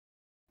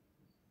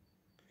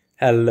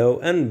Hello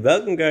and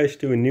welcome guys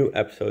to a new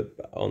episode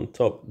on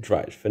Top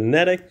Drives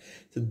Fanatic.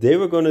 Today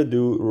we're gonna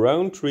do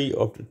round 3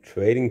 of the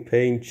Trading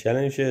Pain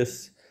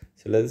challenges.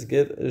 So let's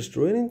get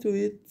straight into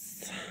it.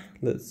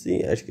 Let's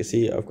see, as you can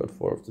see I've got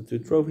 4 of the 2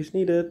 trophies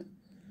needed.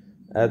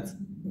 At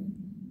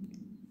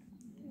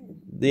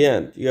the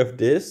end you have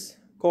this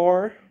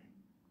car,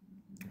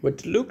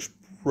 which looks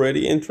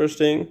pretty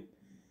interesting.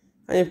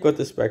 And you've got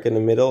this pack in the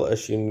middle,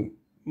 as you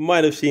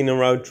might have seen in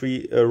round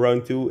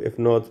 2. If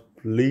not,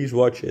 please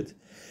watch it.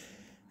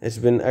 It's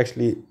been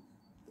actually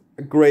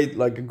a great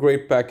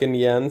pack in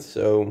the end,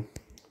 so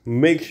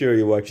make sure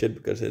you watch it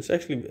because it's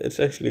actually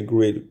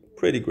a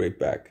pretty great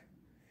pack.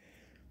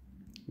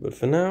 But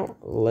for now,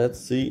 let's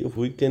see if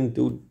we can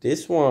do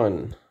this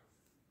one.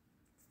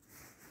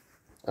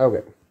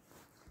 Okay,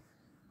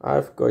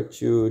 I've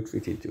got you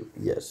 3T2.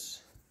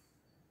 Yes.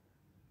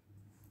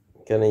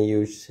 Can I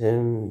use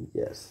him?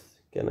 Yes.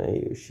 Can I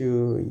use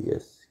you?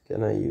 Yes.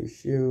 Can I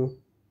use you?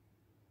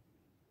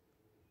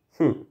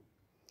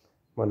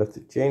 Might have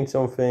to change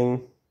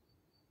something.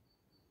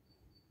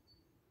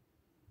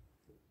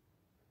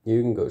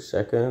 You can go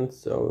second,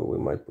 so we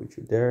might put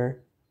you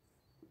there.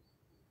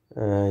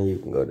 And you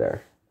can go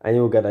there. And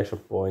you'll get extra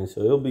points,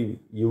 so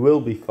you will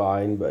be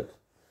fine, but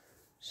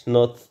it's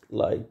not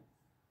like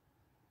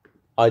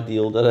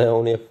ideal that I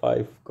only have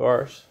 5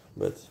 cars,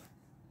 but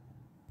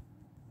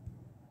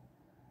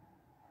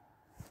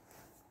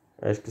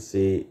as you can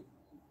see,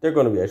 they're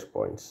gonna be extra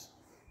points.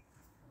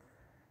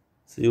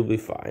 So you'll be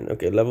fine.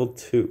 Okay, level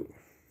 2.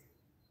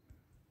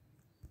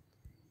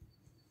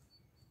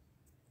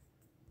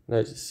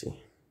 Let's just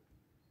see.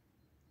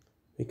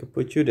 We can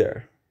put you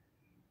there.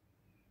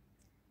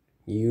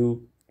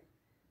 You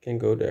can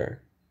go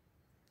there.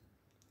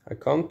 I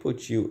can't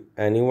put you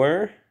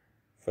anywhere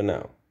for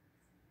now.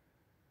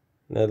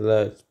 Now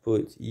let's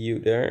put you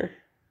there.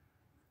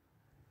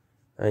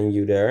 And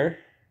you there.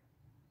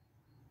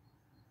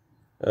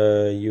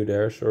 You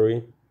there,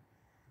 sorry.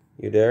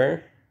 You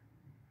there.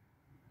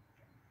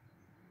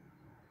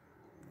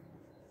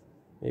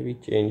 Maybe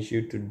change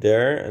you to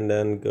there and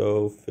then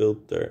go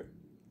filter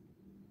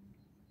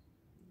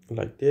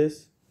like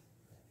this.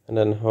 And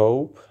then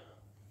hope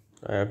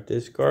I have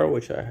this car,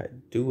 which I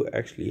do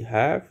actually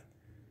have.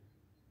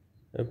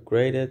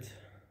 Upgrade it.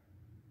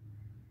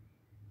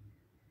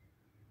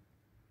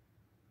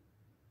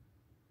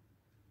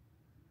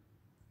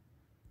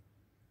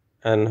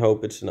 And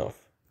hope it's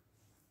enough.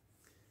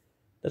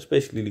 That's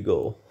basically the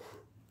goal.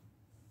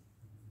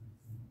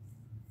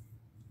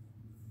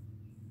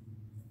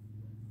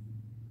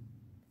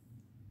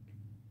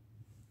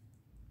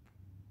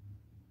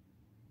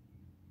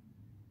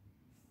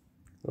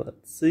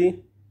 Let's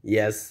see.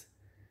 Yes,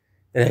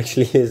 it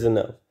actually is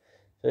enough.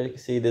 So you can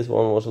see this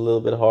one was a little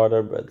bit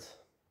harder, but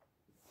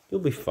you'll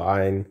be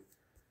fine.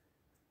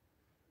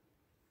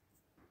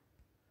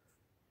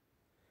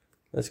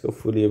 Let's go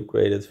fully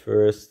upgraded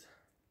first.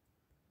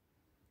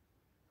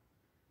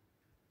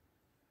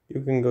 You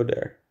can go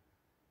there.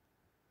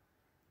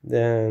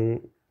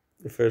 Then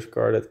the first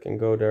car that can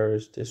go there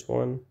is this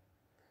one,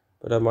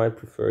 but I might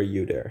prefer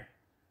you there.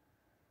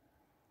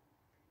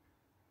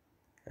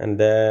 And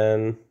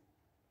then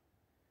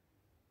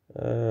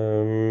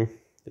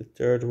the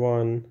third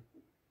one,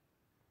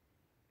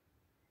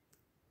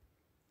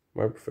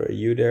 I prefer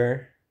you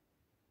there.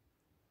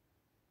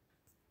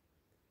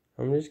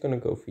 I'm just gonna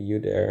go for you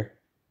there.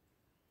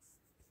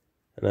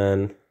 And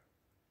then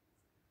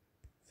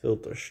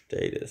filter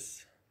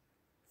status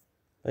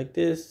like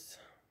this.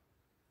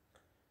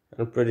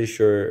 I'm pretty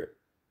sure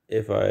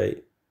if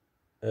I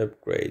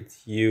upgrade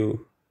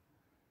you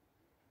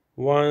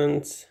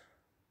once,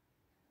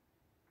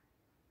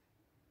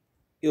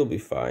 you'll be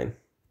fine.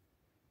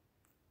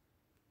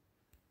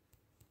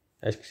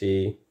 As you can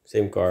see,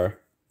 same car,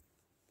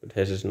 but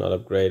his is not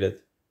upgraded.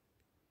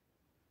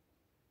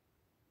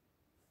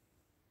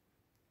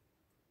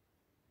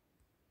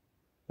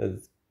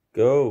 Let's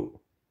go.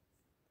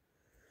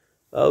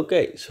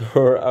 Okay, so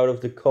we're out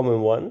of the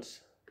common ones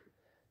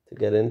to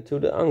get into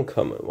the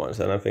uncommon ones.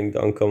 And I think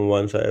the uncommon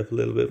ones I have a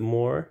little bit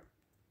more.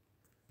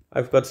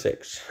 I've got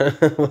 6.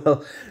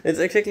 Well, it's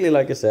exactly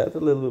like I said, a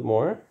little bit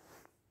more.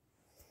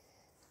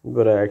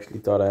 But I actually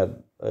thought I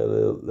had a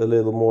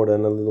little more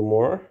than a little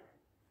more.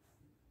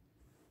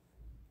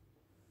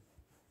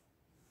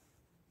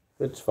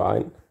 It's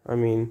fine. I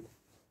mean,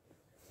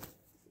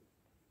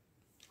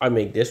 I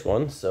make this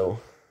one, so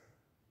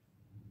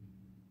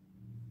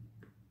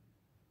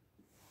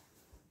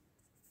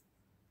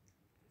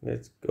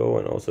let's go.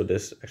 And also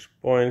this extra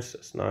points,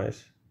 that's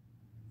nice.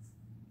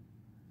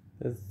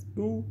 Let's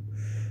go.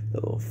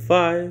 Level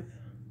 5.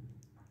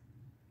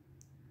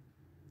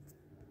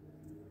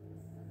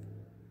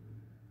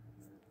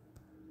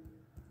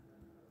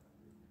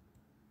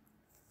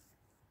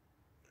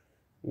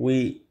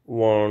 We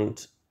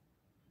want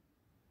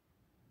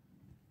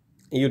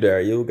you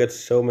there. You'll get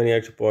so many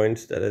extra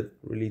points that it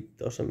really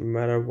doesn't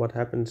matter what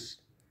happens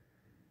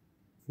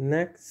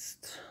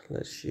next.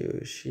 Let's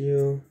use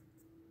you.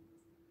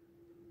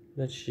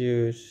 Let's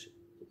use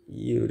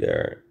you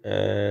there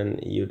and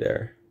you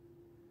there.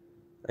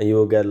 And you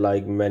will get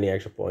like many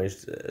extra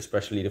points,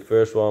 especially the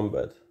first one,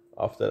 but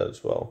after that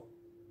as well.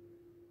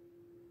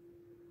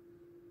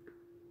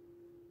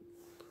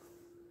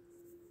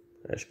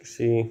 As you can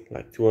see,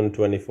 like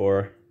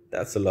 224,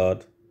 that's a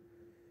lot.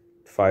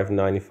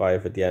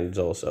 595 at the end is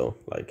also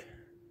like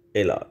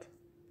a lot.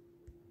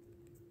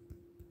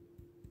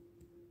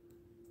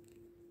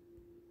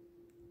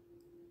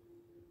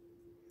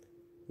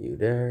 You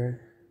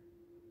there,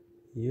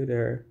 you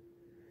there.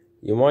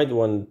 You might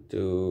want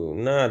to,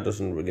 nah, it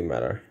doesn't really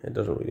matter. It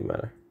doesn't really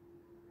matter.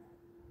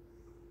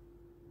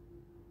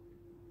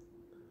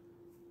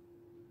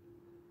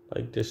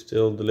 Like this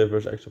still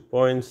delivers extra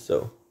points,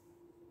 so.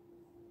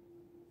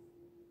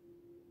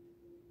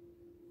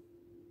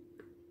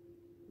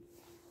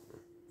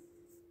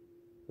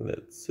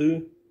 Let's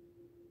see.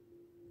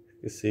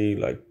 You see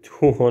like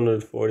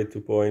 242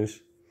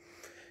 points.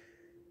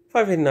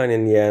 589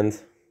 in the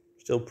end.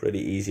 Still pretty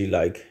easy.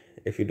 Like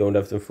if you don't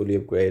have them fully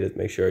upgraded,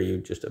 make sure you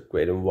just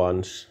upgrade them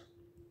once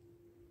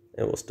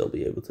and we'll still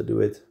be able to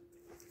do it.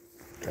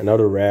 And now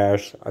the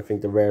rares. I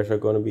think the rares are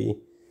going to be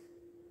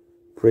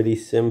pretty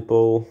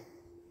simple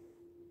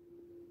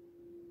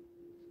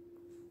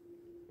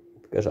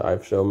because I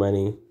have so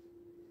many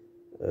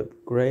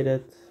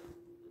upgraded.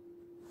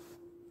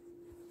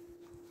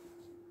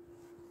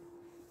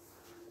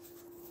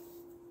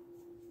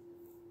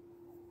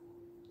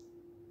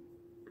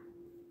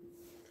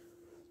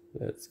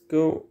 Let's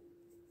go.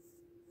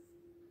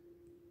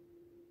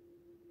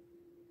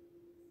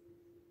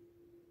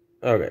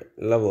 Okay,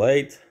 level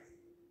 8.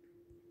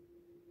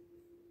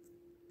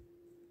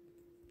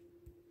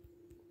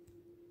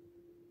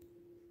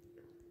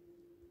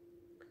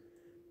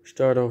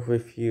 Start off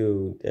with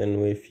you, then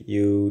with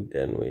you,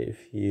 then with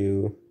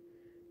you,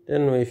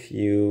 then with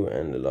you,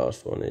 and the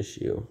last one is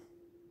you.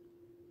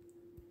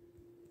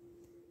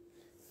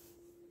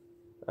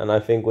 And I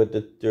think with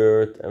the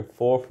third and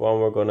fourth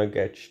one, we're gonna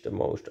get the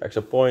most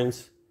extra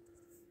points.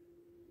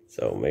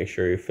 So make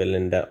sure you fill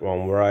in that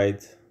one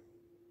right.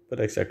 But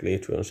exactly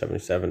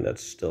 277,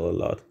 that's still a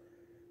lot.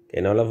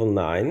 Okay, now level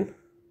 9.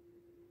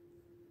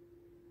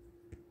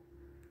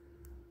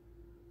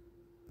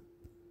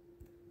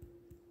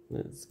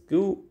 Let's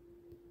go.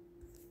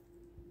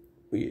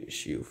 We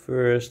use you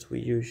first, we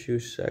use you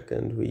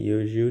second, we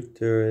use you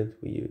third,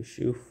 we use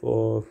you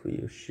fourth, we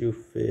use you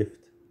fifth.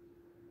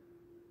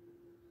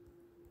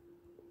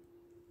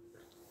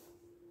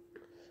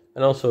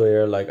 And also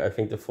here, like, I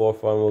think the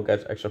fourth one will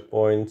get extra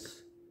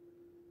points.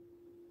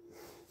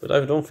 But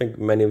I don't think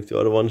many of the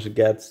other ones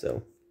get,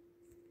 so.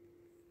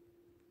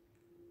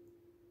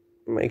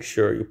 Make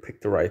sure you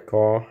pick the right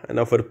car. And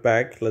now for the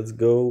pack, let's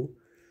go.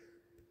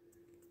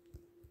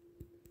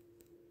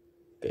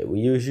 Okay,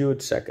 we use you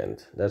at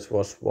second. That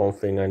was one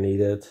thing I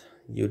needed.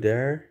 You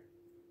there.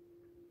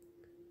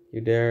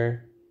 You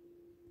there.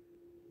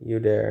 You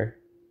there.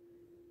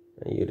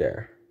 And you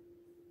there.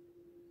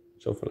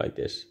 Something like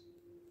this.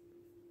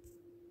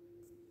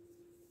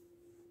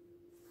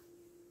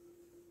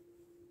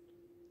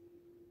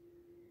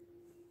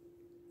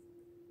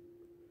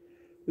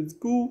 It's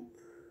cool.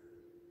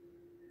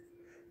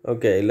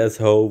 Okay, let's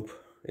hope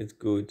it's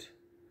good.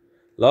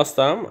 Last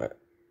time,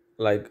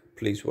 like,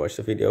 please watch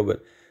the video,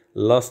 but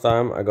last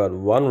time I got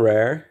 1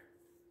 rare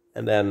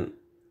and then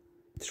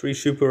 3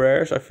 super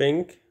rares, I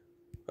think.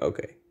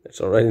 Okay,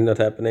 that's already not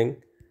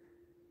happening.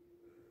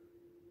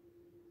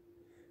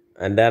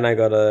 And then I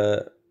got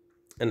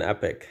an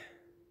epic.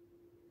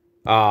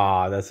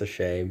 Ah, that's a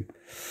shame.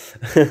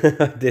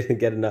 I didn't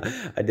get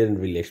enough. I didn't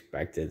really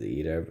expect it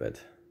either, but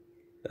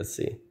let's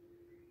see.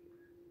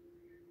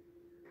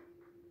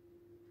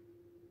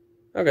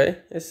 Okay,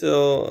 it's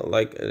still,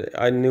 like,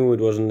 I knew it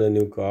wasn't a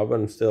new car, but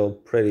I'm still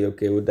pretty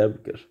okay with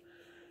that because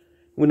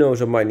who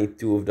knows, I might need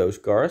 2 of those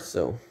cars,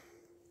 so.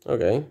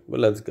 Okay, but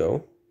let's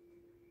go.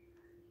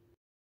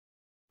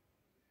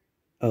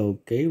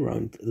 Okay,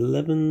 round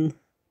 11.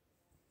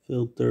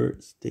 Filter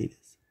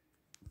status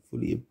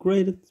fully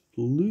upgraded,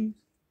 blue.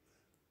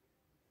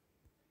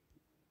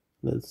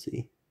 Let's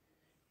see.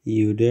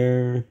 You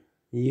there,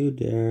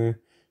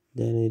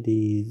 then it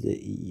is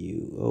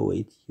you. Oh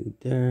wait, you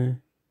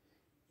there.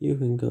 You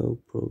can go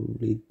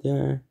probably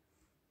there.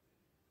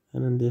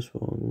 And then this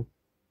one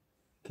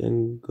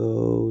can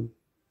go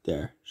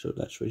there. So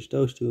let's switch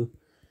those two.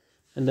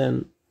 And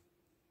then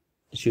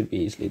it should be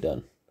easily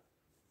done.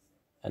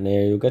 And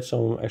there you get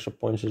some extra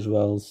points as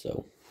well,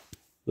 so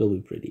will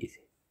be pretty easy.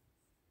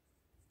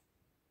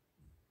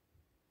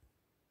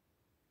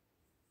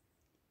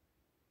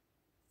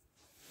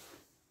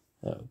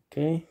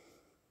 Okay.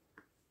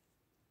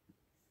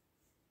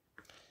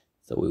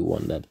 So we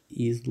won that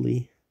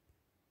easily.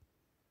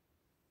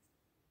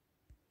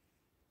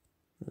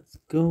 Let's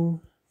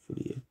go.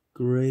 Fully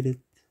upgraded.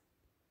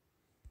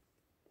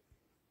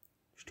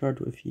 Start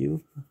with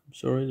you. I'm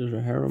sorry, there's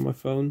a hair on my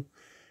phone.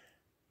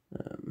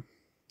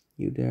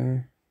 You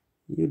there.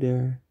 You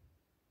there.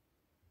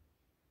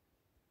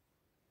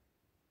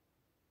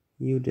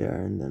 You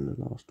there. And then the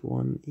last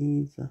one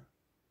is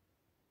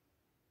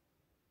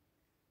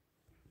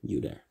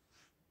you there.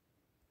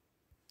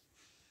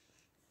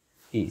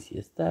 Easy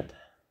as that.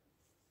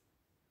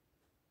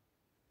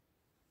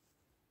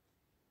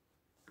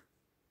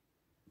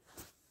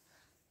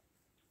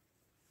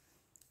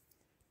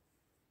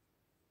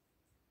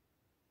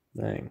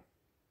 Bang.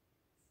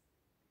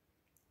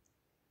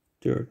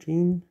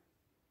 13.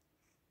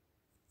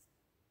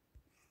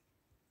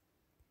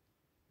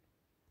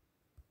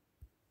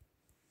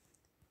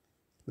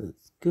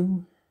 Let's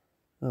go.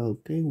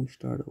 Okay, we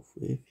start off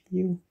with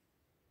you,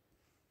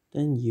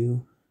 then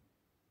you,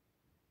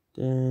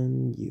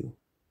 then you,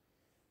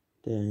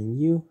 then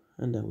you,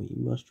 and then we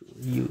must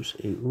use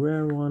a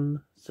rare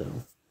one, so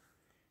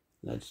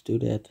let's do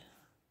that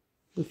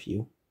with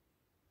you.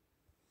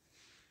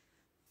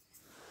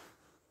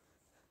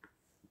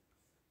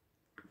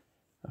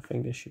 I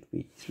think this should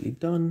be easily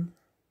done.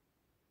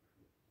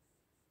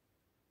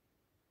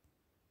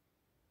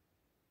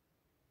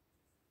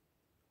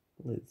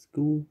 Let's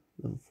go,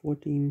 level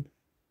 14.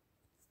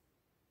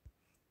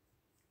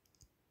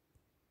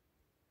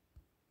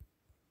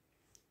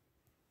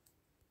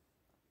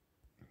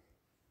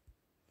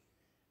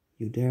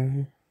 You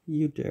dare,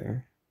 you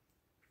dare,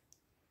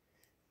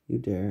 you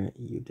dare,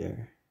 you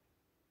dare,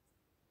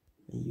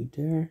 and you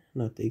dare.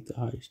 Now take the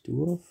highest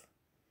two off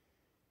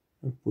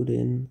and put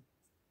in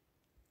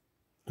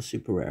a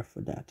super rare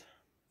for that.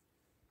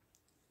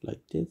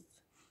 Like this.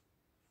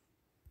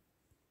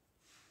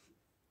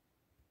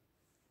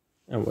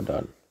 And we're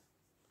done.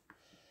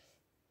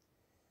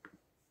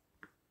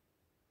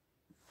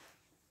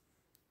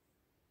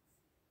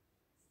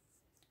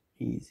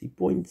 Easy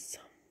points.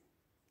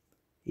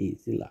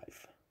 Easy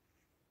life.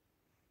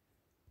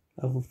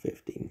 Level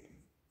 15.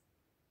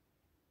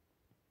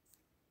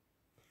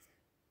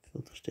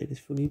 Filter state is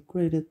fully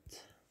upgraded.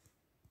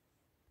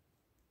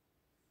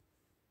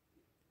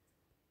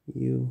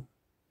 You.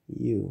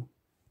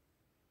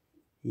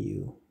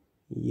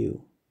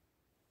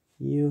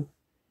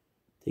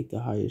 Take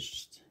the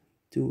highest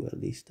two at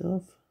least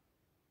off.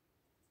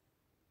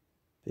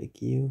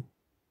 Pick you.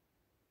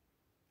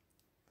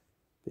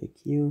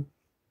 Pick you.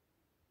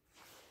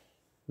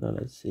 Now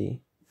let's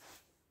see.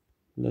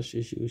 Let's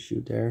just use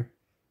you there.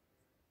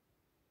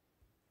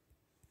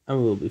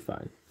 And we'll be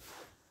fine.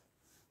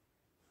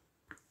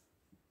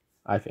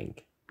 I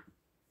think.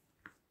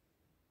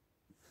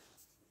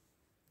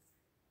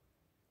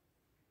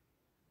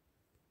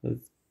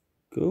 Let's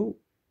go.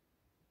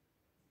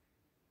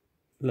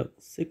 Level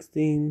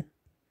 16.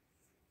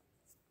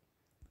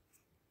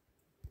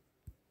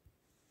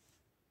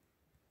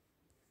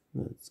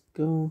 Let's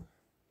go.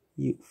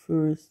 You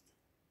first.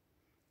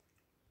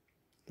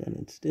 Then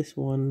it's this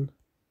one.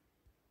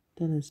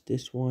 Then it's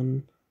this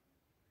one.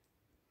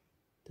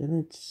 Then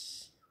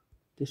it's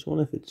this one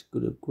if it's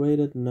good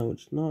upgraded. No,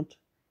 it's not.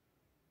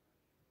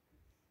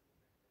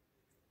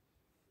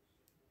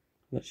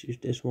 Let's use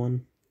this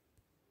one.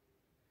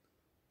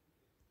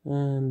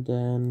 And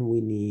then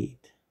we need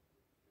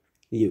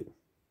you.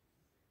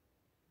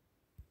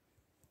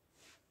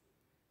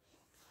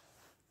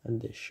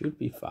 And this should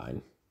be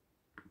fine.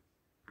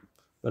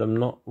 But I'm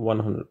not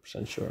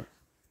 100% sure.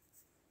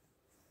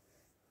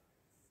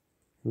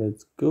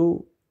 Let's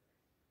go.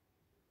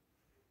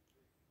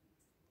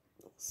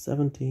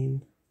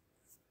 17.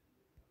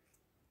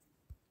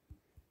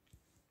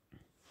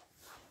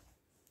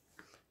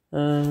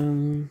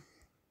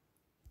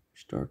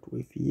 Start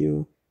with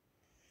you.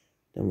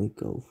 Then we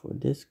go for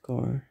this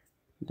car.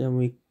 Then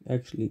we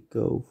actually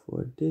go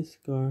for this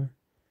car.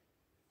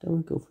 Then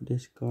we go for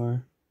this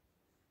car.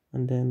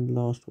 And then the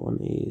last one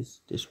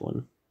is this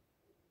one.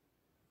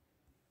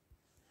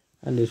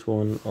 And this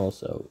one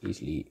also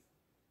easily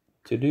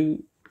to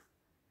do.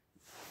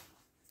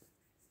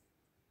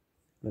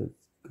 Let's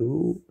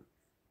go.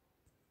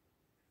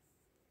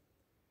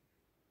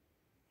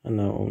 And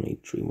now only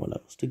 3 more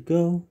levels to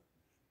go.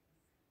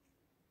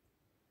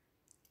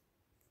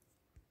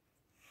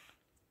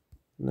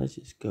 Let's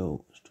just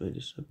go straight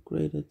as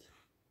upgraded.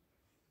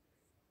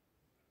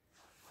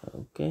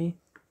 Okay.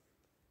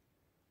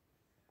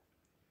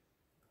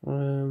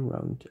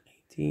 Round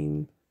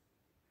 18.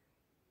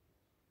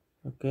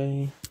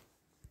 Okay.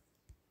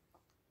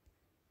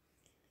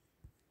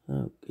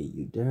 Okay,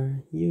 you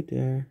there, you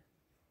there,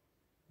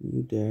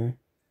 you there,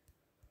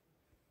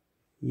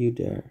 you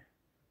there.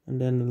 And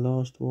then the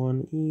last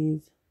one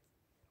is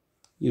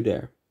you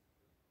there.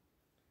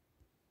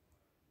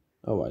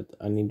 Alright,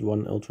 I need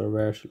one ultra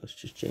rare, so let's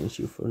just change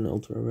you for an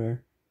ultra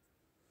rare.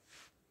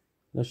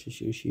 Let's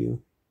just use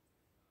you.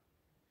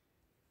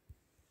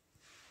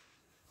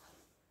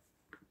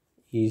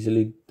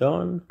 Easily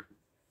done.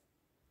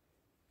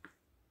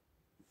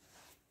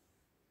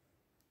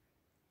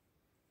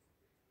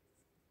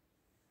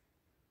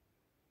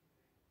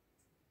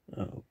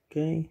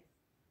 Okay.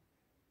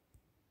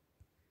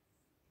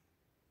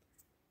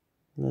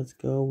 Let's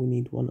go. We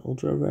need one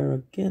ultra rare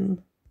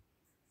again.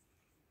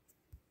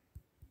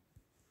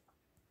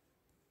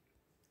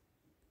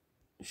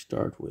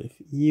 Start with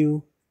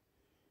you.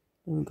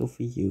 Then we go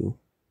for you.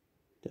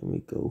 Then we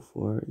go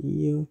for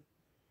you.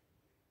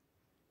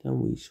 Then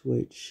we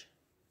switch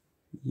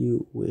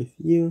you with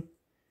you.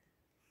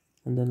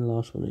 And then the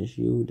last one is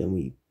you. Then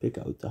we pick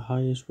out the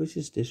highest, which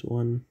is this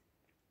one.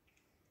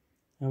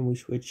 And we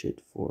switch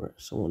it for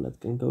someone that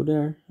can go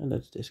there. And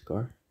that's this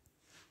car.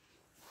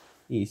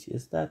 Easy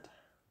as that.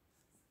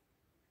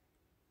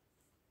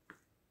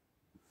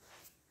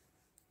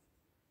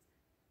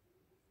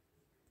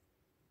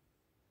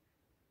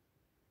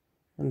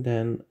 And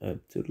then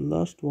up to the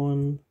last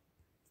one.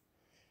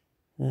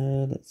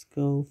 Let's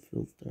go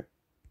filter.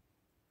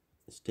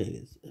 State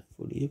is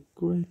fully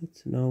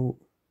upgraded. No.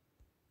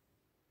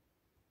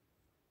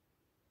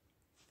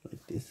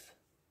 Like this.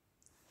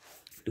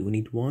 Do we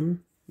need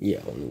one? Yeah,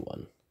 only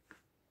one.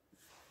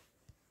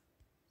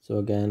 So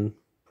again,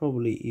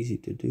 probably easy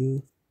to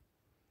do.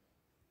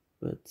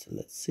 But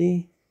let's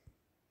see.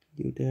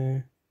 You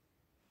there.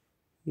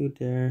 You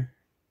there.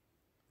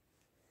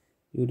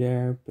 You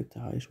there. Pick the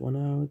highest one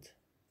out.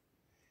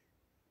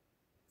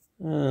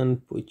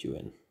 And put you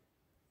in.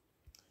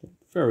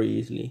 Very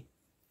easily.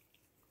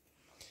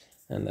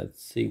 And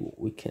let's see what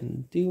we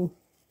can do.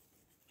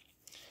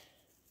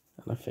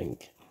 And I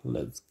think,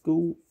 let's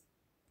go.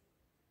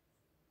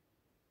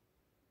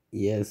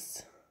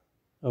 Yes.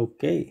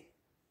 Okay.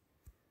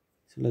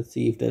 So let's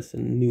see if that's a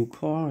new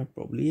car. It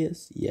probably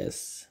is.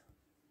 Yes.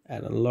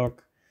 And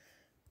unlock.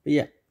 But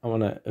yeah, I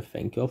want to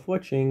thank you all for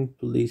watching.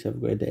 Please have a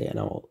great day and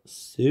I'll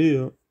see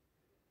you.